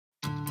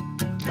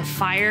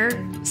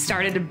fire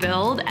started to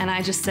build, and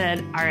I just said,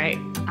 all right,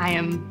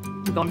 I'm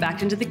going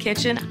back into the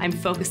kitchen. I'm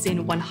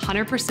focusing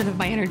 100% of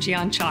my energy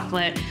on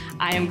chocolate.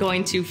 I am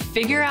going to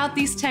figure out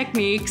these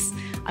techniques.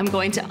 I'm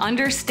going to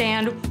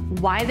understand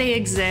why they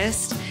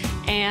exist,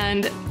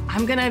 and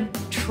I'm gonna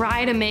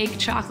try to make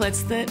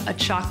chocolates that a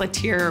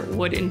chocolatier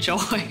would enjoy.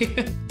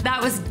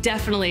 That was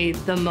definitely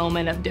the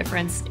moment of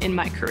difference in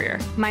my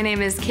career. My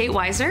name is Kate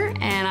Weiser,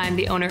 and I'm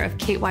the owner of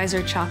Kate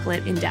Weiser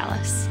Chocolate in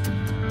Dallas.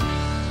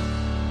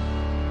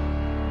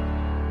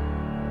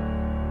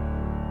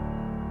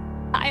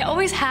 I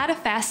always had a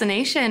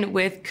fascination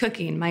with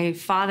cooking. My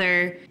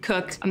father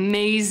cooked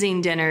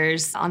amazing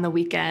dinners on the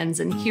weekends,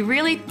 and he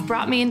really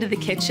brought me into the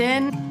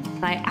kitchen.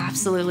 I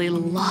absolutely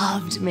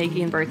loved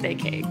making birthday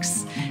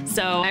cakes.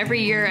 So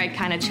every year I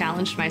kind of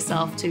challenged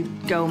myself to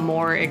go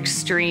more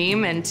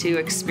extreme and to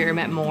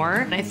experiment more.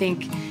 And I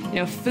think,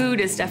 food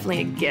is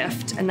definitely a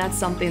gift, and that's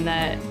something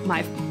that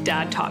my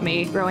dad taught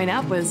me growing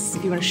up was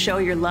if you want to show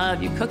your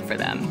love, you cook for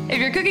them. If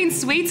you're cooking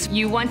sweets,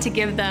 you want to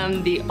give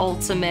them the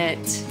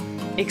ultimate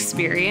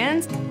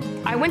experience.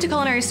 I went to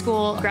culinary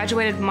school,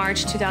 graduated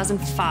March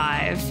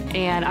 2005,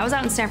 and I was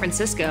out in San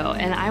Francisco,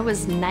 and I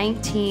was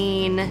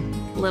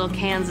 19, little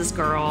Kansas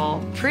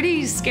girl,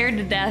 pretty scared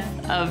to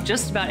death of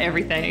just about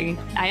everything.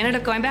 I ended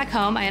up going back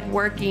home. I had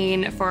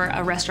working for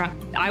a restaurant.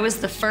 I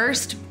was the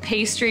first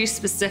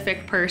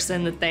pastry-specific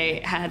person that they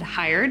had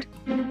hired.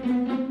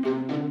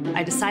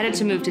 I decided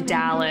to move to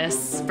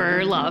Dallas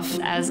for love,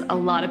 as a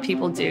lot of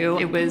people do.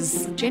 It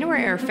was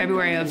January or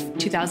February of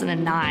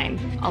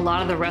 2009. A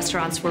lot of the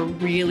restaurants were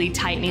really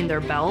tightening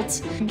their belts.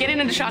 Getting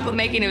into chocolate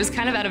making, it was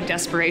kind of out of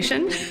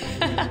desperation.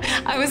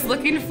 I was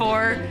looking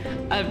for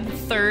a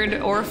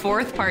third or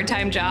fourth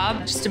part-time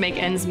job just to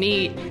make ends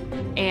meet.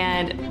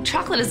 And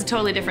chocolate is a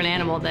totally different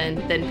animal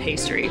than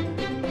pastry.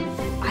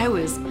 I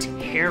was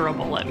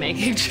terrible at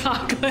making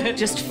chocolate,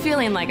 just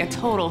feeling like a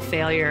total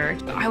failure.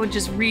 I would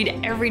just read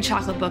every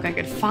chocolate book I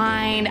could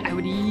find. I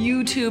would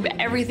YouTube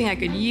everything I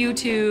could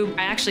YouTube.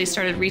 I actually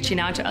started reaching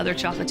out to other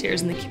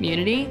chocolatiers in the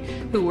community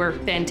who were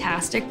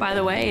fantastic, by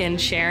the way,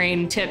 and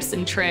sharing tips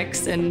and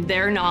tricks and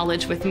their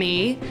knowledge with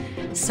me.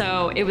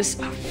 So it was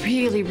a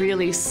really,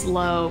 really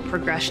slow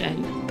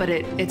progression, but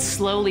it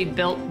slowly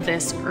built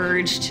this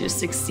urge to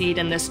succeed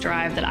and this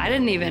drive that I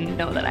didn't even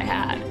know that I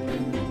had.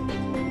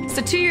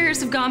 So 2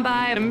 years have gone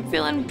by, and I'm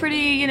feeling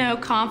pretty,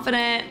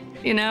 confident,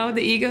 the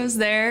ego's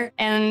there.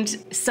 And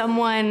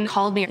someone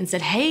called me and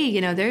said, hey,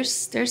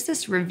 there's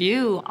this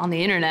review on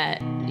the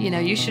internet.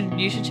 You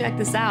should check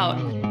this out.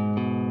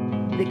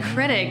 The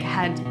critic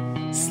had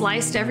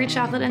sliced every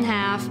chocolate in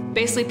half,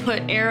 basically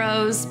put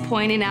arrows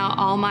pointing out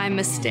all my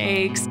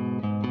mistakes.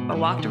 I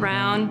walked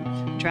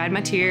around, dried my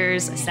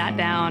tears, I sat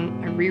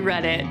down, I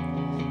reread it,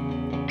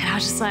 and I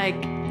was just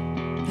like,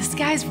 this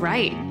guy's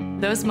right.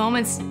 Those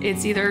moments,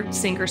 it's either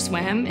sink or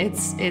swim.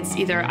 It's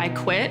either I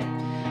quit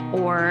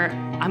or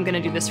I'm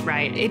gonna do this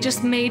right. It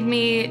just made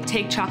me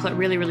take chocolate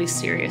really, really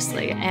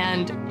seriously.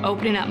 And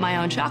opening up my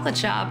own chocolate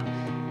shop,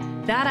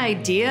 that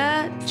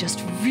idea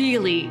just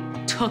really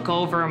took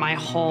over my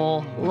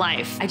whole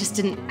life. I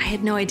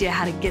had no idea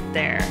how to get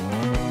there.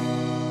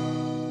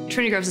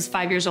 Trinity Groves is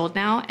 5 years old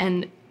now,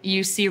 and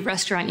you see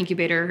restaurant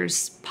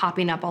incubators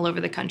popping up all over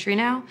the country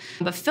now.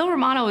 But Phil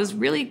Romano was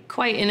really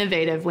quite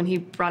innovative when he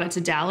brought it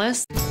to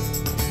Dallas.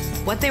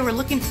 What they were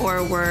looking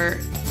for were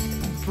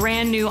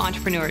brand new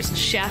entrepreneurs,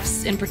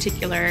 chefs in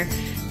particular,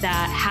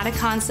 that had a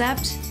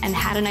concept and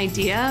had an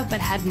idea,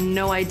 but had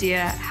no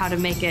idea how to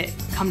make it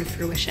come to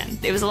fruition.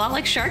 It was a lot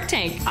like Shark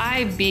Tank.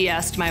 I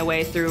BS'd my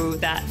way through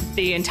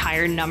the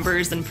entire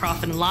numbers and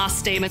profit and loss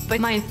statement, but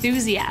my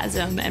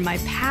enthusiasm and my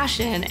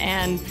passion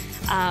and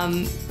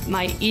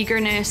my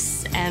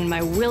eagerness and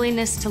my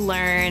willingness to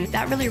learn,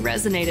 that really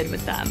resonated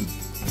with them.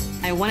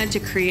 I wanted to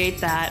create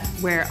that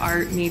where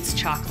art meets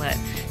chocolate.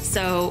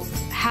 So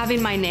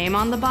having my name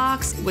on the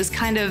box was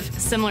kind of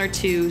similar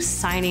to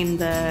signing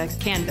the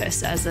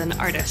canvas as an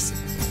artist.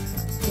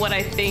 What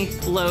I think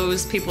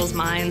blows people's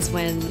minds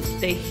when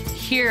they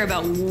hear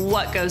about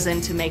what goes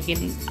into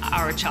making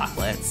our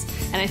chocolates.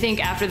 And I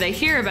think after they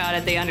hear about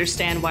it, they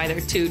understand why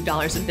they're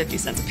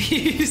 $2.50 a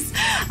piece.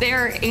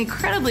 They're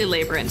incredibly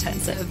labor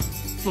intensive.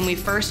 When we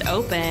first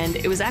opened,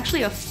 it was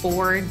actually a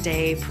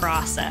 4-day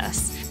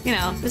process.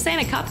 This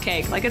ain't a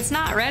cupcake. Like, it's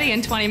not ready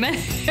in 20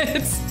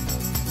 minutes.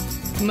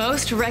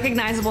 Most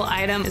recognizable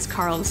item is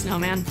Carl the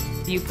Snowman.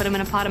 You put him in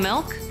a pot of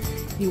milk,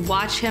 you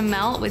watch him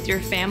melt with your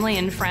family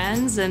and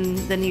friends, and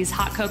then he's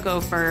hot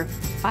cocoa for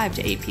 5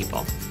 to 8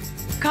 people.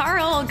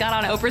 Carl got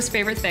on Oprah's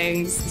Favorite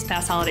Things this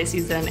past holiday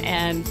season,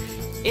 and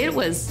it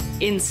was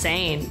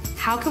insane.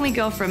 How can we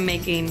go from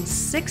making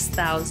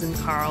 6,000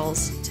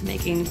 Carls to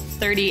making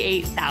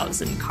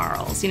 38,000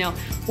 Carls?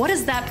 What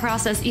does that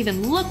process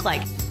even look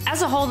like?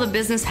 As a whole, the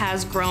business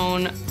has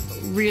grown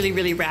really,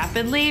 really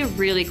rapidly,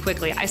 really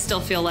quickly. I still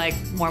feel like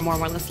more,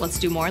 let's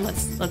do more,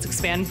 let's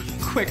expand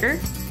quicker.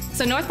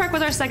 So North Park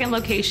was our second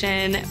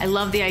location. I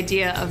love the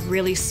idea of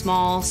really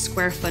small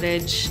square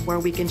footage where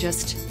we can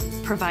just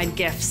provide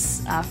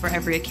gifts for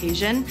every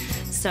occasion.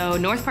 So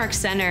North Park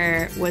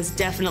Center was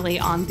definitely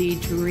on the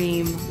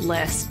dream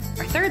list.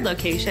 Our third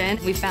location,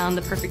 we found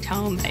the perfect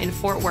home in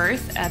Fort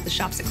Worth at the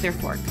Shops at Clear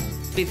Fork.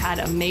 We've had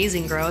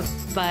amazing growth,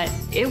 but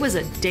it was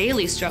a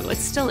daily struggle. It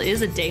still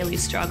is a daily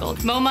struggle.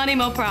 Mo money,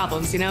 mo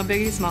problems, you know,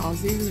 Biggie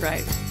Smalls, he was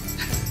right.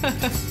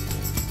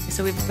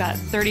 So we've got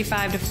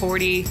 35 to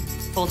 40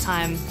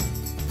 full-time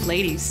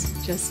ladies,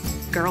 just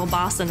girl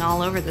bossing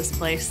all over this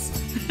place.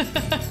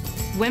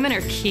 Women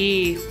are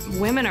key.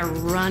 Women are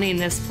running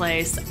this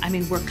place. I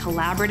mean, we're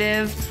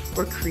collaborative,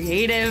 we're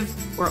creative,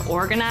 we're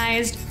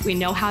organized, we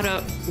know how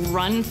to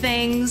run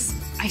things.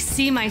 I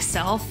see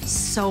myself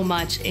so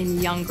much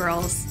in young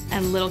girls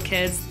and little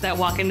kids that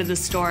walk into the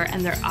store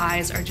and their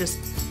eyes are just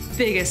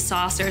big as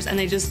saucers and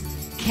they just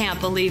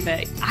can't believe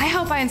it. I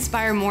hope I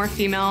inspire more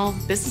female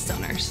business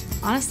owners,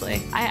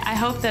 honestly. I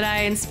hope that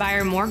I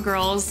inspire more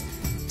girls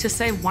to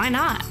say, why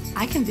not?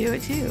 I can do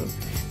it too.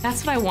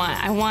 That's what I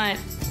want. I want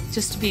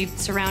just to be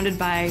surrounded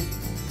by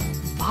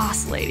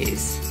boss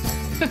ladies.